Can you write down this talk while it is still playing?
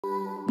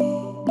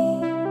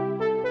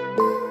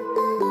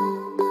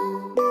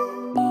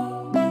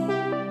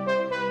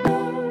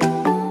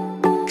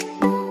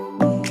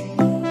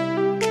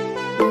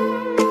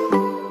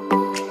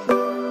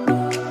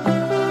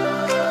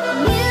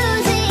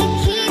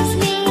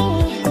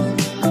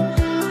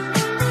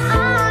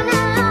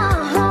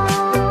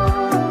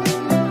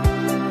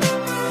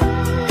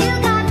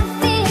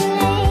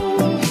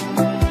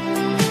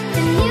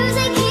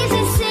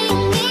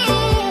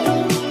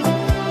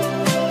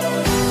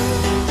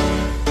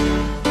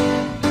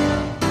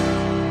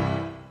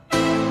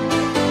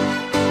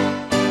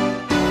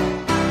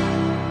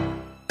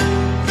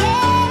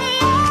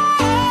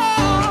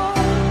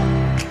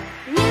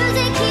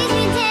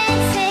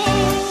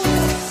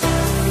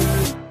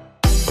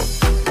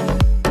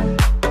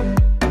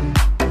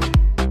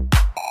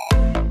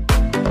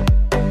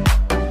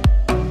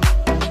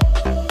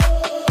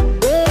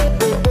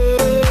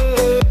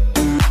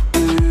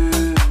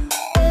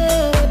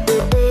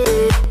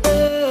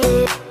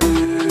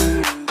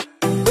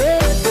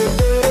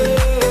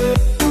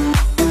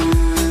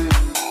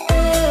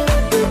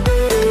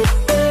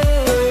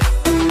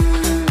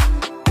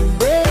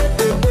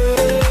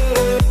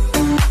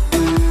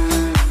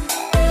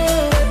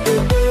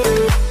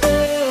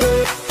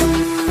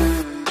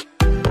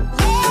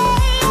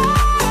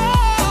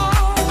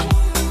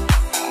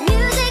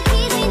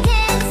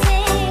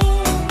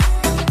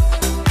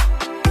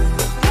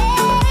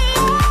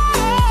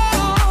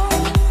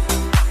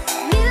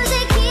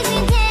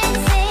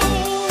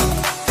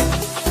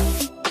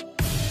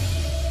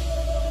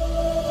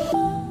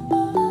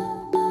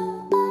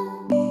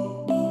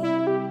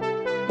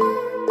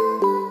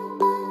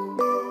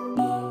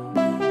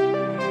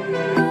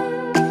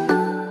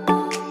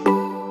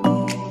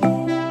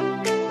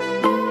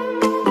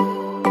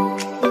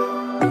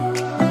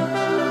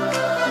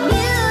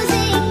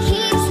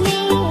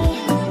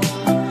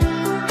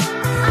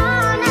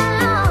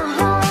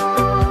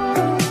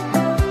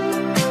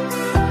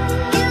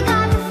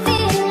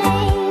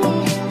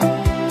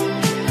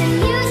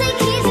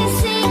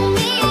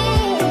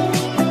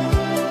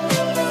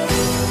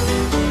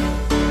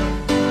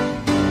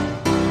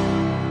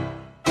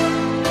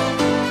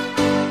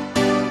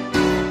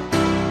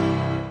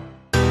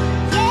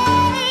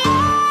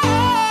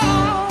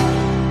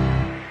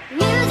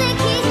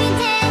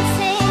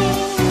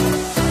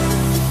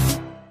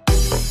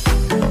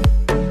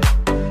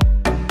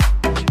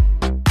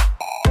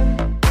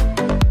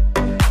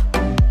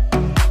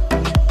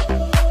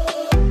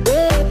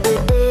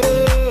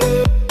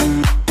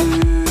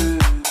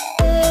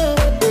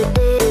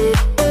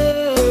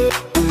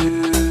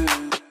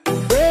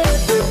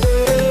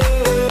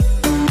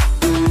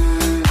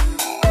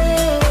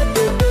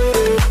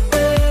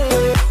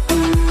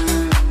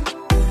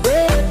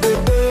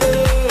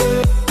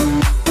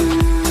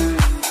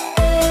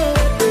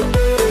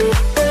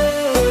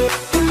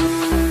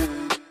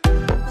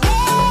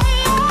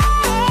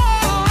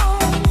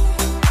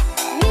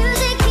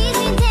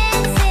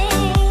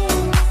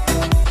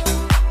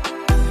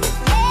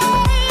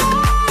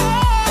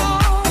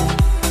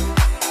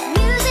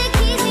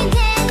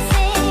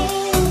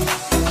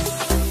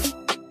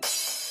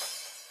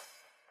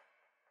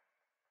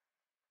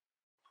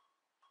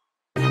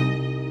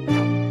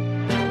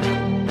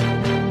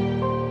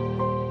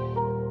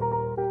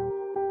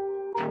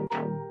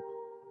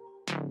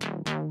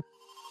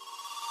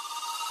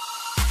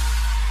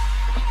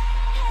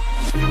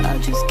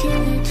just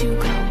can't let you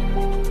go.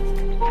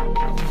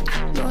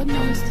 Lord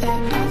knows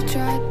that I've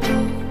tried to.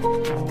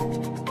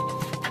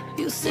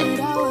 You said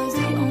I was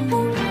the only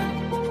one.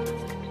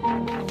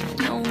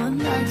 No one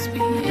likes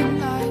being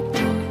lied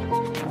to.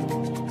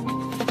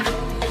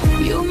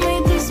 You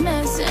made this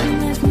mess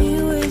and left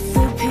me with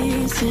the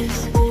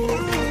pieces.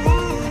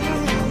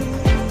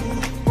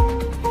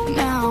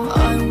 Now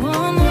I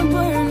wanna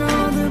burn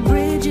all the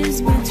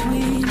bridges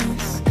between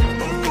us.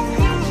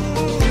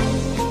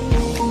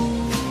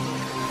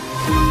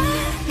 I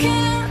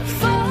can't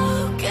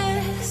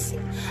focus,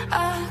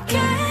 I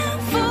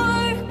can't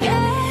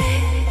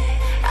forget.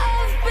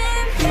 I've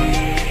been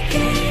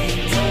thinking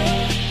too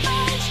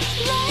much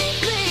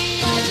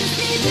lately. I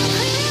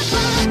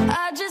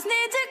just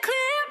need to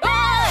clear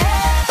my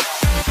head.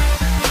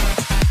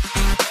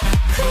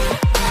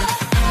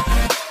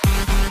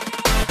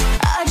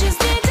 I just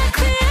need to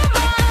clear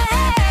my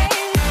head.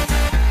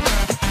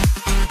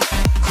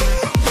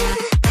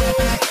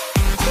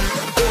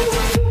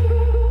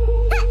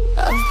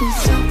 I've been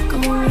stuck on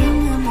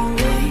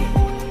memory,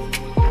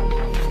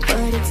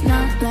 but it's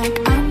not like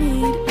I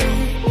need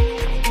it.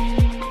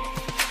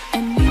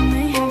 And we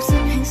may have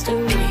some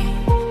history,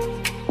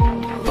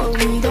 but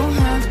we don't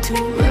have to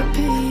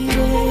repeat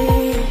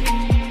it.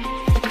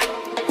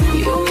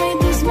 You made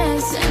this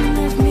mess and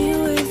left me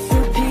with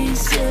the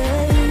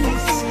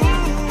pieces.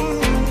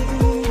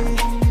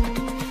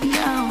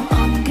 Now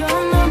I'm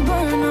gonna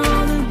burn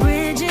all the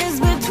bridges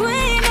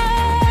between us.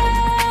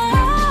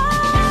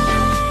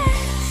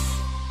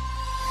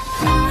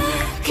 I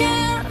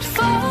can't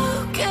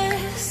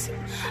focus,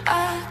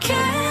 I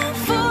can't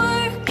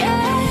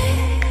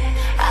forget.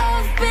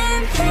 I've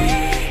been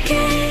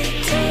thinking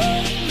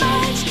too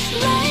much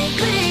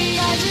lately.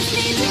 I just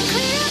need to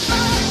clear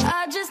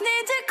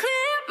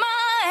my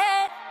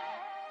head.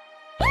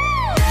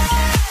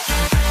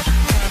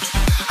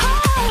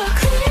 Oh,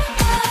 clear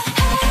my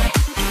head.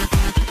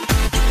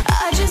 I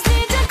just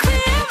need to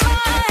clear my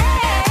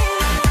head.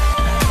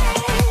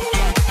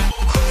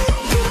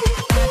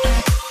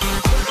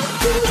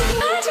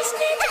 I just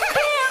need to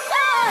clear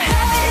my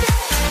head.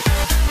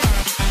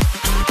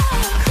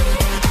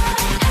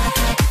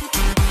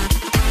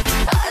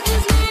 I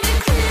just need to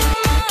clear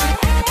my head.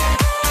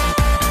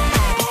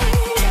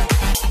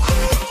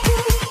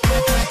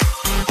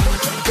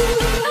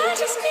 I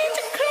just need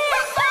to clear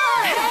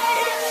my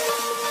head.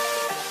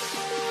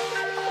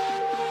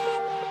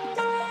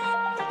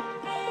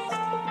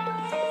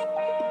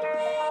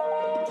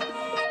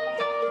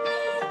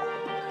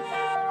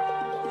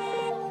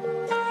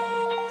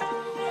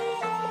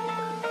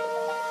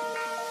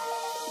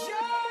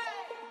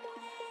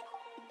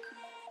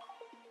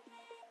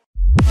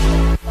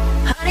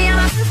 Honey, I'm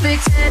a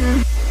perfect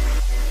 10.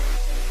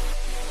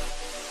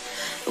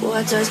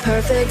 What does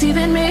perfect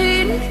even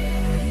mean?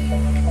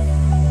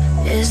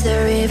 Is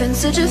there even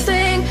such a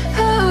thing?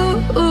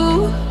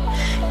 Oh,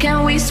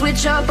 can we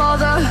switch up all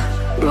the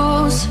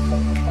rules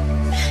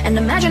and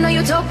imagine a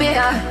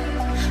utopia?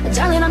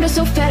 Darling, I'm just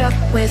so fed up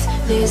with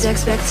these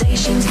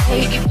expectations.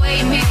 They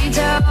weigh me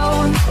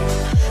down.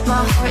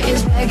 My heart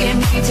is begging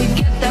me to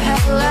get the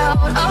hell out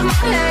of my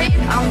head.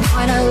 I'm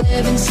gonna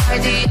live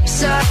inside the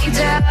upside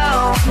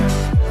down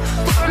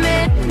for a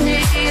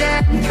minute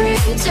and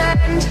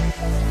pretend.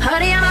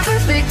 Honey, I'm a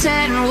perfect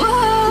 10.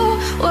 Whoa,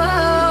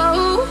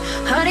 whoa.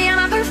 Honey, I'm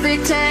a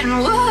perfect 10.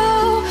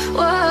 Whoa,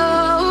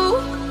 whoa.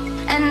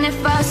 And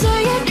if I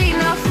say it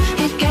enough,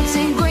 it gets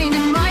ingrained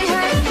in my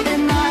head,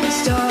 and I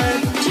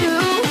start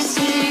to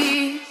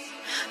see.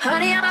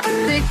 Honey, I'm a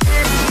perfect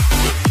 10.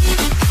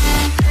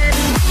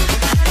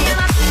 Honey, I'm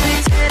a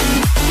perfect 10.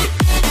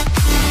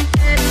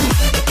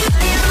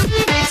 Honey, I'm a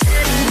perfect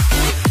 10.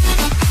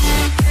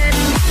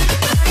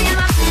 Honey, I'm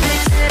a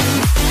perfect 10.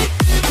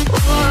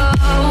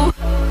 Whoa.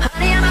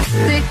 Honey, I'm a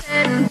perfect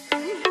 10.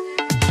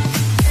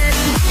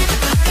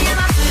 Honey, I'm a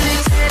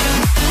perfect 10.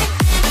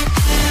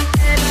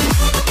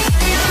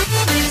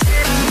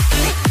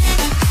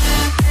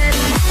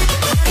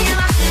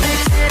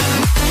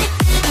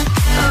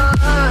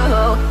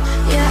 Oh,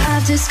 yeah,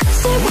 I've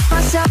discussed it with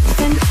myself,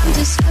 and I'm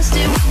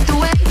disgusted with the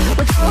way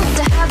we're told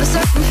to have a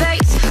certain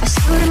face, a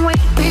certain weight,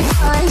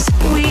 because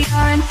we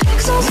aren't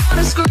pixels on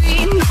a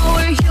screen. No,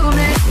 we're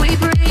human, we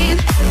breathe.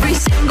 Every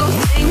single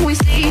thing we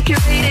see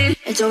curated,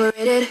 it's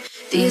overrated.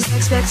 These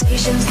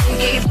expectations, they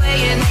keep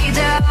weighing me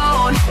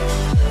down.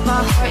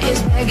 My heart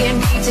is begging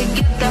me to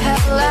get the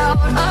hell out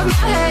of my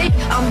head.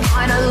 I'm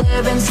trying to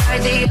live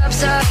inside the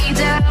upside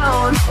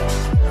down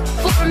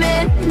for a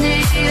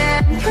minute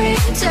and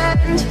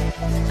pretend.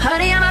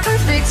 Honey, I'm a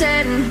perfect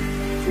 10.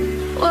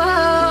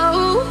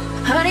 Whoa.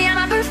 Honey, I'm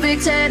a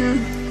perfect 10.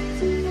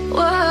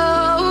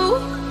 Whoa.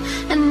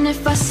 And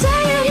if I say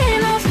it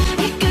enough,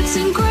 it gets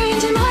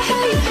ingrained in my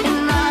head,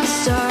 and I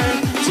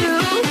start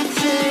to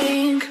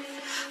think.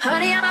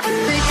 Honey, I'm a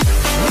perfect 10.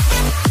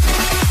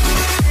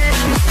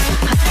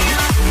 Honey,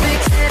 I'm a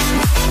perfect 10.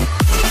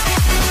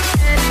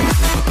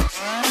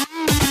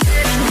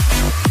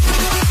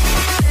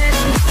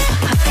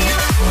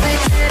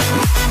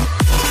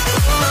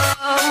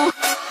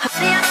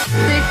 Honey, I'm a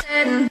perfect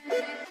 10.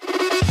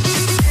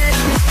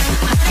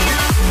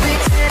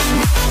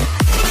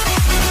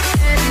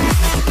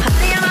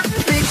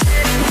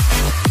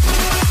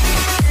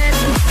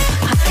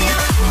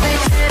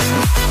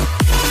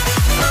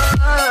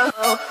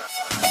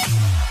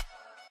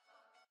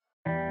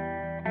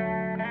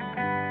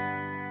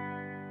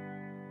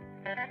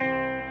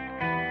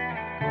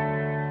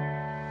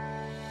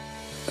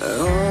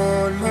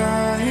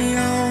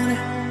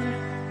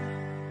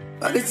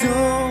 but I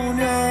don't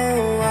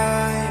know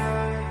why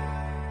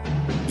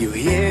you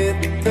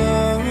hit the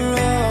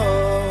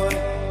road,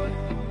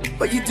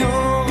 but you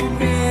don't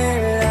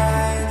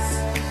realize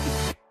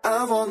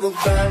I won't look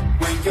back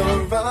when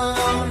you're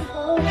around.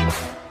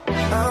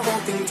 I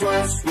won't think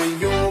twice when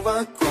you're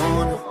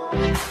gone.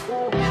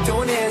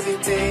 Don't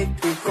hesitate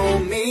to call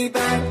me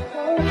back,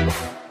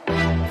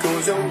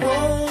 'cause I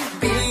won't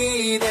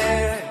be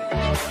there.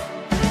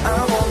 I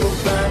won't look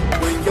back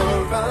when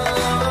you're around.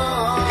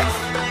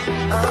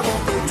 I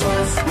won't think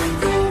twice when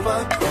you're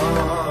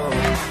gone.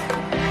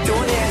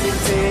 Don't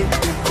hesitate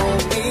to call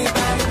me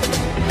back,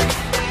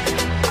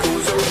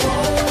 'cause I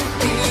won't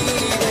be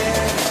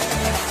there.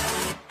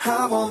 I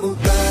won't look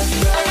back.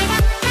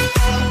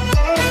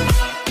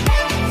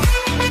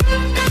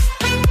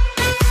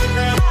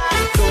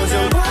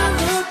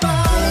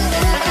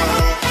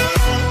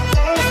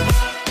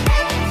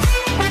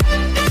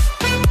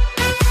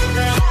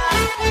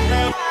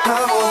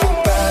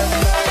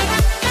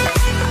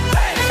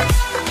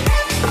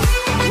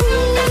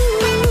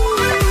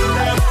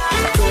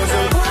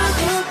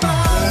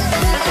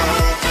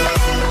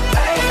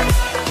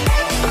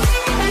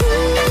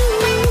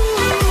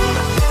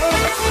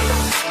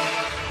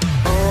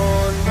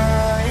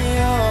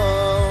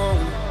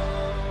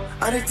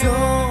 I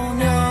don't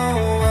know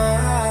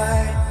why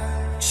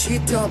she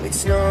told me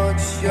it's not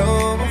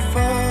your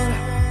fault,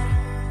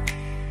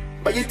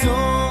 but you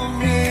don't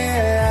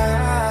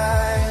realize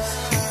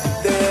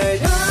that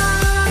I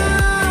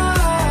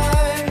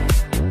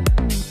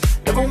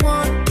never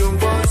wonder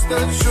what's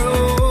the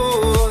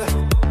truth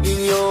in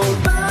your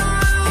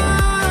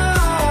eyes.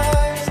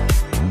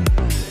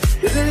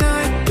 There's a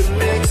light that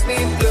makes me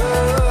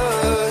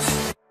blush.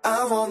 I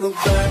won't look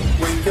back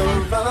when you're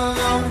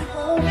around.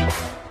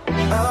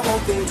 I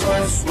won't think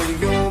twice when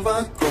you're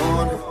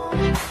gone.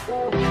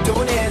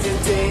 Don't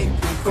hesitate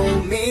to call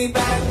me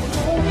back,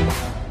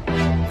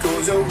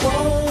 'cause I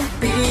won't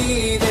be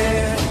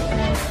there.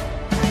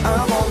 I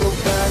won't look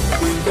back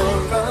when you're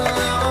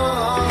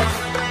around.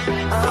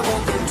 I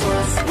won't think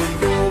twice when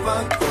you're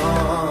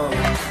gone.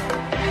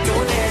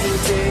 Don't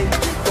hesitate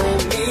to call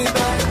me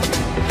back,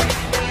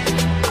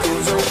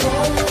 'cause I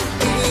won't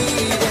be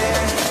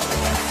there.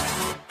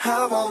 I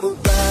won't look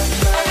back.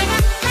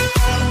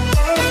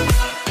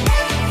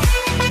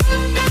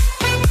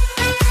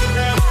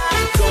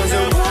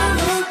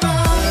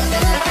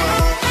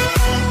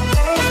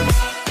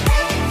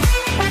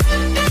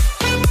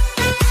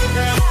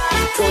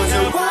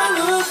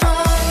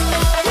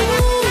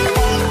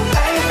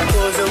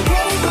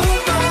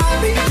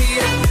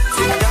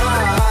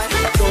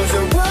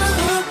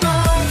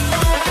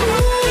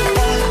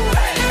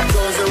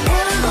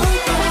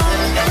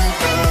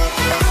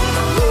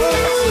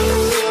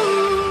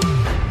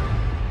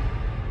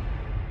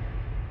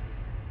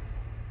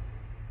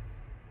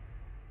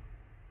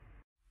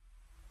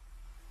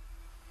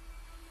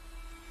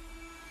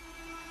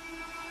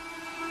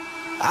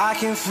 I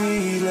can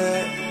feel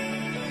it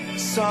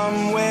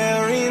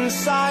somewhere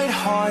inside,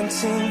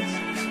 haunting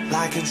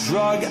like a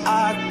drug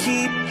I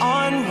keep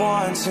on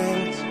wanting.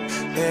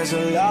 There's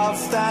a love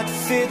that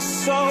fits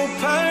so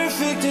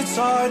perfect, it's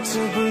hard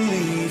to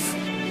believe.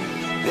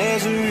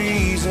 There's a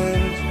reason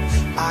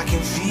I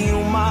can feel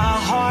my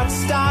heart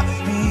stop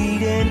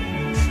beating,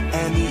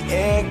 and the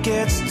air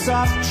gets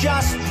tough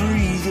just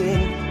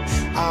breathing.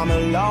 I'm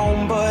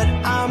alone, but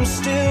I'm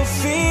still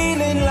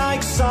feeling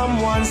like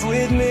someone's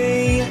with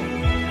me.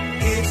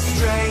 It's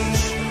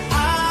strange,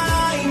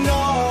 I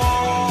know,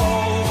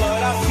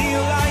 but I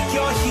feel like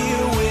you're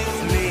here with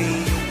me,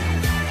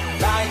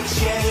 like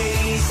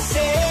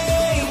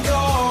chasing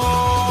ghosts.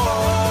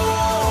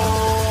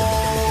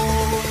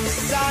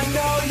 I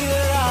know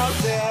you're out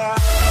there.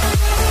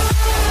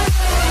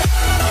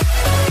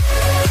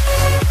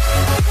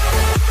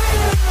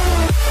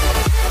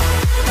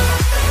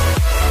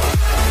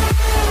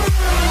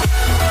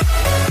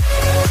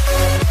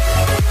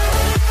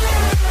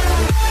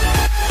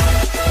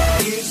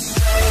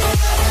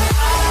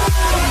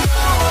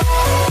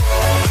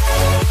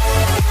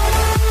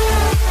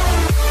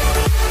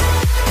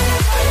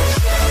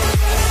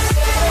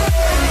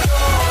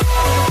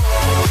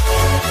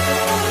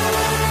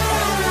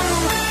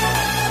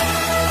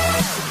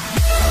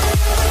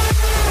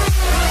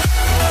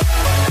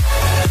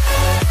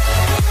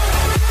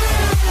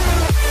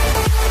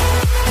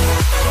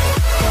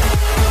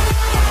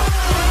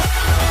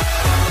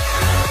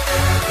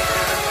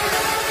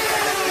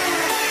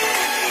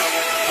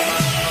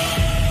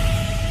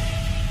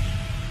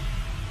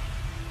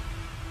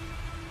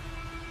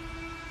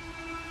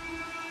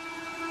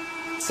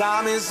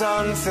 Time is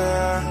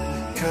unfair,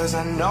 'cause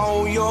I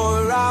know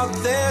you're out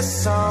there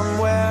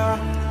somewhere,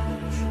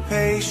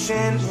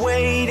 patient,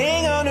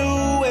 waiting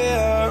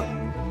unaware,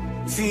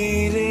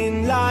 feeling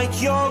like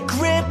your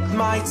grip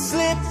might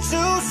slip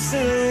too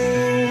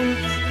soon.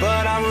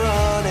 But I'm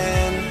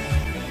running,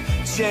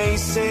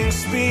 chasing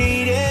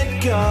speed and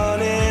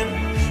gunning.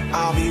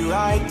 I'll be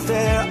right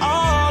there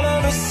all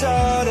of a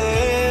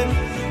sudden.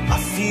 I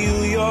feel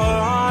your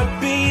heart